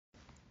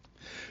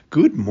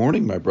Good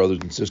morning, my brothers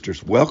and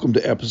sisters. Welcome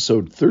to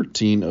episode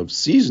 13 of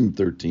season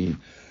 13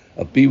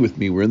 of Be With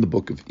Me. We're in the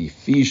book of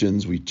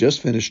Ephesians. We just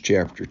finished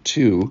chapter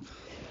 2.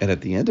 And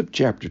at the end of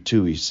chapter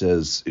 2, he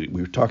says,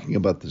 we were talking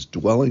about this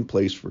dwelling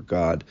place for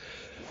God,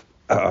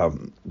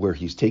 where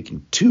he's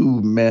taking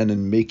two men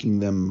and making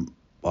them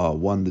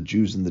one, the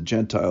Jews and the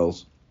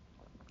Gentiles.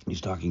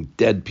 He's talking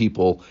dead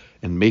people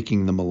and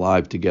making them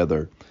alive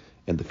together.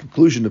 And the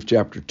conclusion of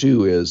chapter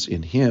 2 is,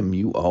 in him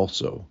you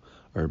also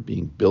are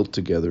being built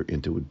together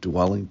into a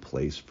dwelling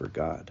place for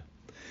God.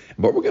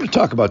 And what we're going to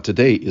talk about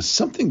today is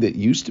something that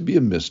used to be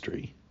a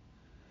mystery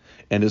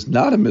and is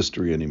not a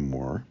mystery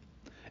anymore.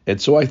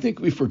 And so I think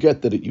we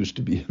forget that it used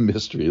to be a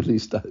mystery, at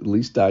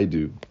least I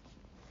do.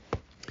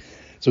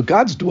 So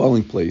God's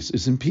dwelling place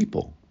is in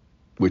people,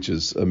 which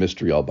is a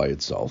mystery all by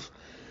itself.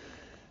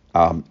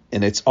 And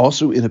it's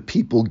also in a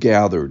people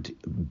gathered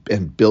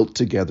and built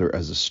together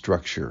as a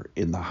structure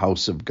in the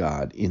house of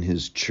God, in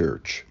his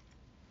church.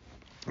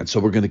 And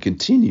so we're going to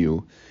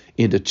continue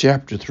into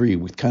chapter 3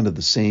 with kind of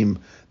the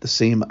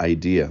same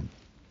idea.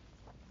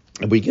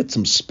 And we get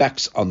some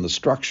specs on the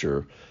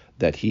structure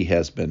that he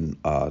has been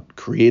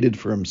created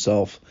for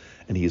himself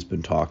and he has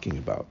been talking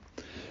about.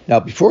 Now,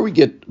 before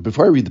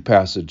I read the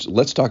passage,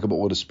 let's talk about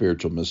what a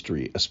spiritual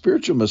mystery. A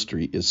spiritual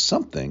mystery is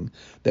something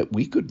that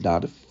we could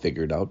not have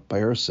figured out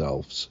by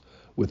ourselves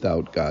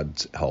without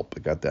God's help.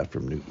 I got that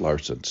from Newt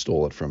Larson,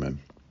 stole it from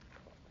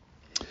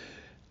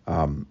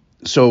him.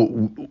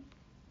 So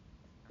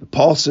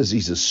Paul says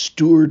he's a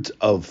steward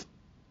of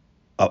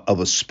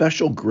a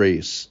special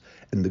grace,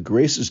 and the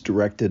grace is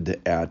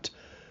directed at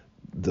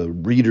the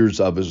readers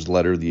of his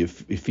letter, the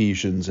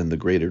Ephesians and the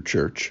greater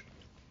church.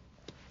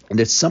 And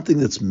it's something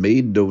that's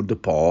made known to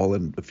Paul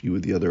and a few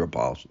of the other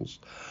apostles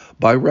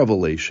by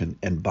revelation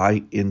and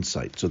by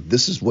insight. So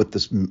this is what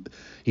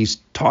he's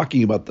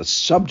talking about, the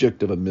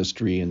subject of a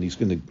mystery, and he's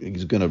going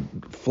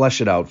to flesh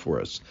it out for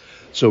us.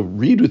 So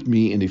read with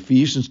me in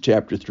Ephesians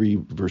chapter 3,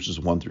 verses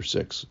 1 through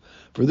 6.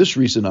 For this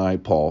reason I,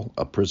 Paul,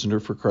 a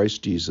prisoner for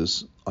Christ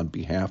Jesus, on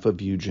behalf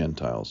of you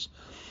Gentiles,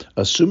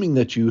 assuming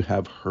that you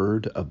have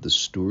heard of the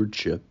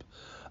stewardship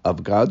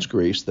of God's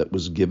grace that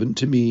was given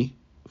to me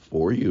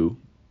for you,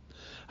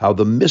 how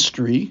the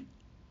mystery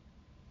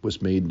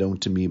was made known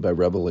to me by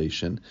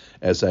revelation,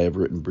 as I have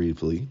written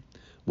briefly.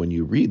 When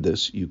you read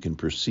this, you can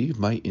perceive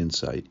my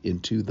insight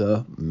into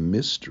the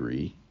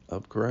mystery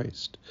of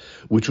Christ,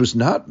 which was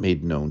not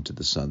made known to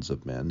the sons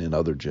of men in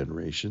other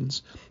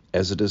generations,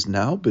 as it has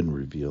now been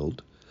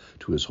revealed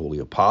to his holy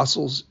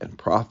apostles and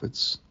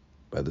prophets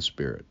by the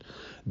Spirit.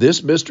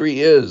 This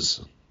mystery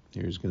is,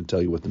 here's going to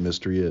tell you what the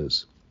mystery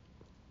is,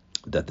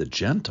 that the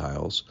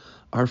Gentiles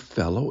are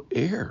fellow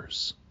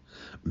heirs,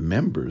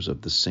 members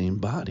of the same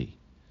body,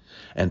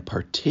 and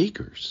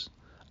partakers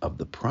of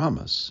the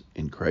promise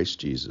in Christ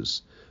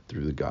Jesus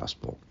through the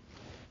gospel.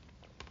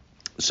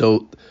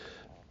 So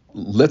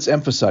let's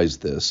emphasize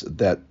this,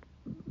 that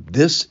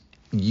this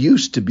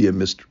used to be a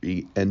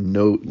mystery and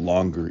no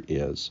longer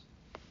is.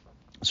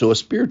 So a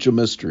spiritual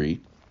mystery,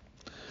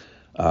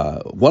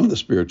 one of the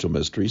spiritual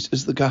mysteries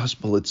is the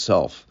gospel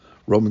itself.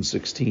 Romans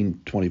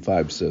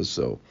 16:25 says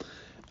so.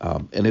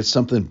 And it's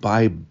something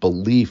by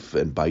belief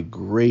and by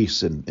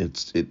grace, and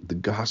the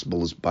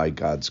gospel is by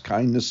God's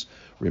kindness.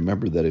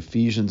 Remember that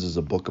Ephesians is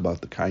a book about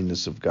the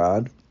kindness of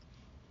God.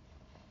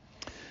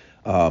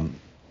 And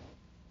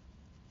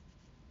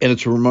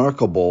it's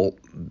remarkable,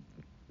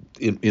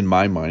 in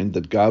my mind,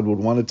 that God would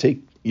want to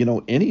take,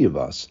 any of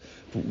us,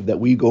 that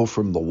we go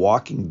from the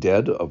walking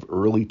dead of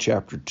early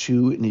chapter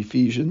 2 in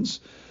Ephesians,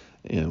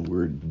 and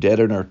we're dead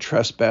in our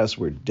trespass,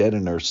 we're dead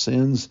in our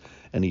sins,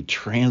 and he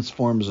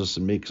transforms us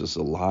and makes us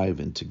alive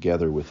and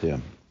together with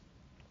him.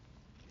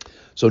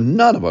 So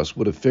none of us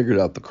would have figured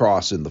out the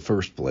cross in the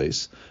first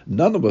place.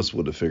 None of us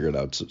would have figured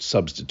out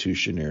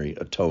substitutionary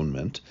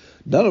atonement.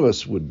 None of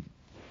us would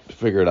have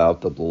figured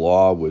out that the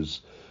law was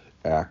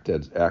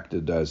acted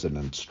as an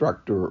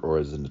instructor or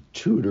as a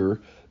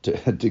tutor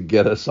to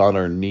get us on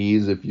our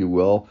knees, if you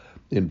will,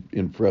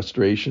 in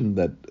frustration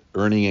that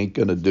earning ain't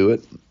going to do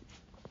it.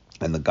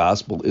 And the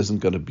gospel isn't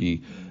going to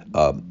be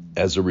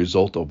as a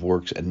result of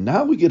works. And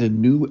now we get a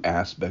new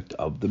aspect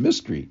of the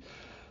mystery.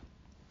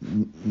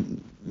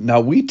 Now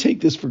we take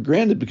this for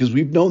granted because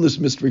we've known this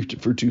mystery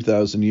for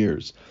 2,000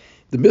 years.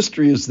 The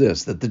mystery is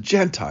this, that the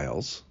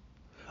Gentiles,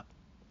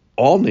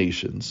 all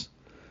nations,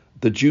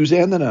 the Jews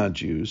and the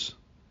non-Jews,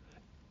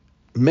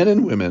 men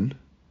and women,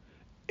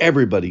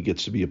 everybody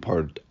gets to be a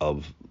part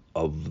of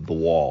the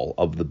wall,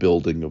 of the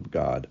building of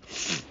God,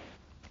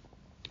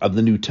 of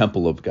the new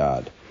temple of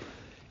God.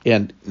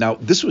 And now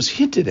this was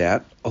hinted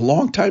at a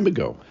long time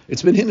ago.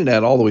 It's been hinted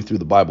at all the way through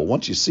the Bible.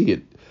 Once you see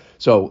it,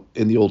 so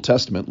in the Old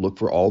Testament, look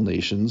for all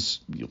nations.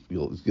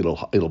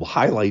 It'll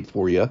highlight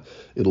for you.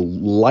 It'll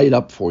light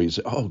up for you.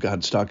 Say, oh,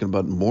 God's talking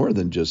about more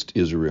than just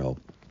Israel.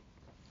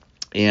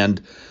 And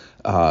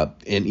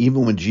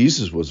even when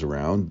Jesus was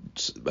around,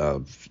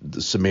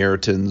 the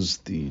Samaritans,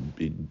 the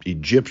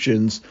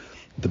Egyptians,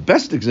 the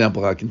best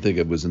example I can think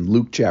of was in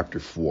Luke chapter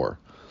 4.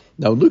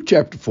 Now, Luke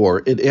chapter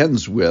 4, it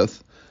ends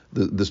with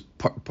This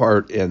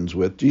part ends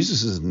with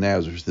Jesus is in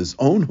Nazareth, his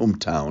own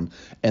hometown,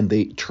 and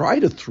they try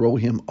to throw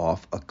him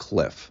off a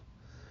cliff.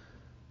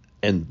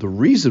 And the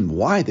reason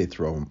why they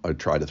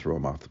try to throw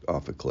him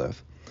off a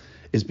cliff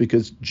is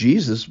because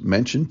Jesus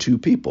mentioned two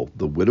people,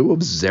 the widow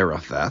of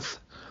Zarephath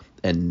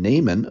and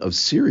Naaman of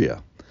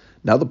Syria.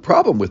 Now, the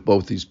problem with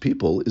both these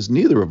people is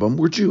neither of them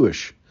were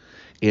Jewish.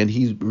 And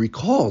he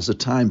recalls a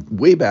time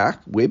way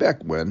back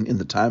when, in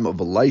the time of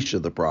Elisha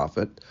the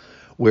prophet,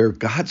 where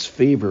God's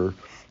favor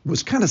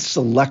was kind of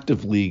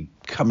selectively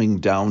coming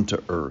down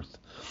to earth.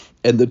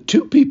 And the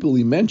two people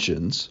he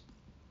mentions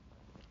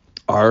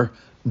are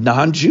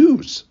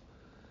non-Jews.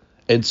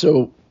 And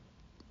so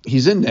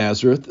he's in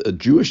Nazareth, a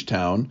Jewish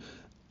town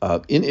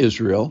in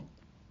Israel,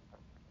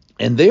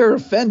 and they are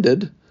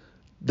offended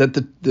that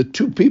the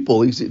two people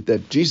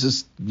that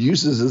Jesus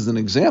uses as an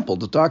example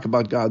to talk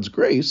about God's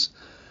grace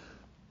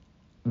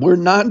were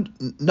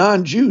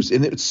non-Jews.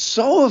 And it's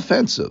so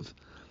offensive.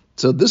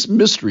 So this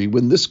mystery,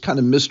 when this kind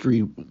of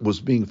mystery was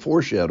being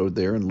foreshadowed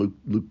there in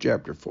Luke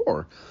chapter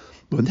 4,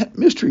 when that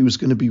mystery was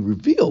going to be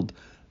revealed,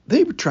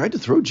 they tried to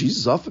throw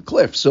Jesus off a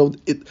cliff. So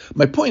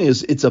my point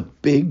is, it's a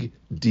big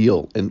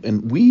deal.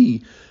 And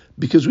we,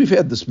 because we've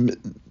had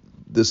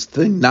this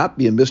thing not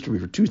be a mystery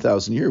for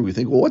 2,000 years, we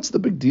think, well, what's the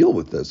big deal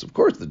with this? Of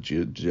course the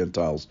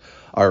Gentiles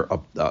are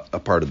a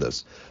part of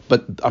this.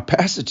 But our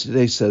passage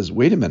today says,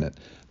 wait a minute,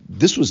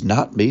 this was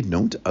not made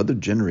known to other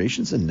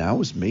generations and now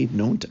is made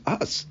known to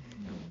us.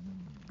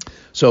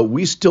 So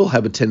we still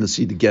have a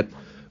tendency to get,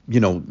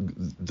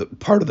 the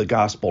part of the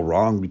gospel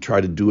wrong. We try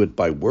to do it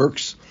by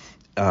works.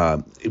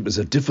 It was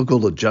a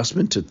difficult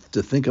adjustment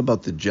to think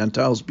about the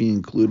Gentiles being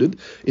included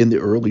in the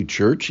early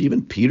church.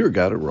 Even Peter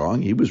got it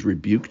wrong. He was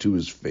rebuked to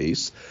his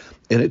face.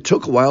 And it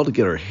took a while to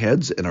get our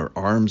heads and our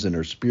arms and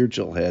our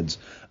spiritual heads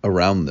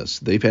around this.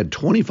 They've had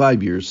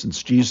 25 years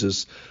since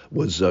Jesus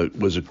was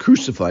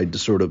crucified to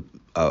sort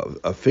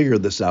of figure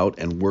this out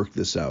and work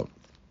this out.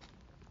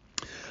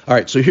 All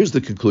right, so here's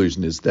the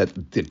conclusion, is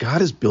that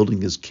God is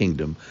building his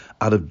kingdom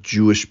out of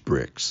Jewish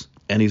bricks,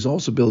 and he's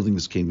also building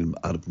his kingdom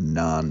out of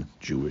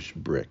non-Jewish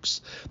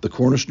bricks. The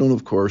cornerstone,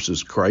 of course,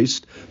 is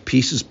Christ.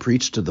 Peace is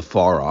preached to the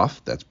far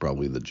off, that's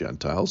probably the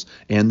Gentiles,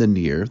 and the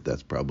near,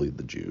 that's probably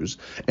the Jews.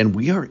 And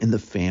we are in the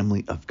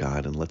family of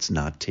God, and let's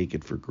not take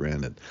it for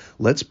granted.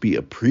 Let's be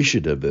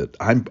appreciative of it.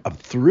 I'm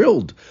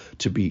thrilled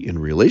to be in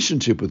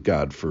relationship with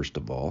God, first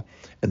of all,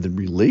 and then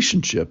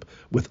relationship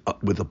with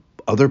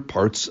other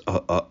parts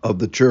of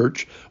the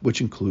church,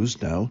 which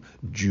includes now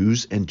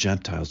Jews and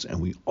Gentiles, and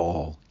we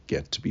all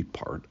get to be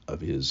part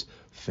of his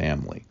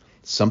family.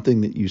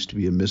 Something that used to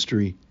be a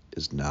mystery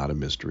is not a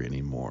mystery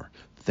anymore.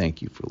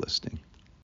 Thank you for listening.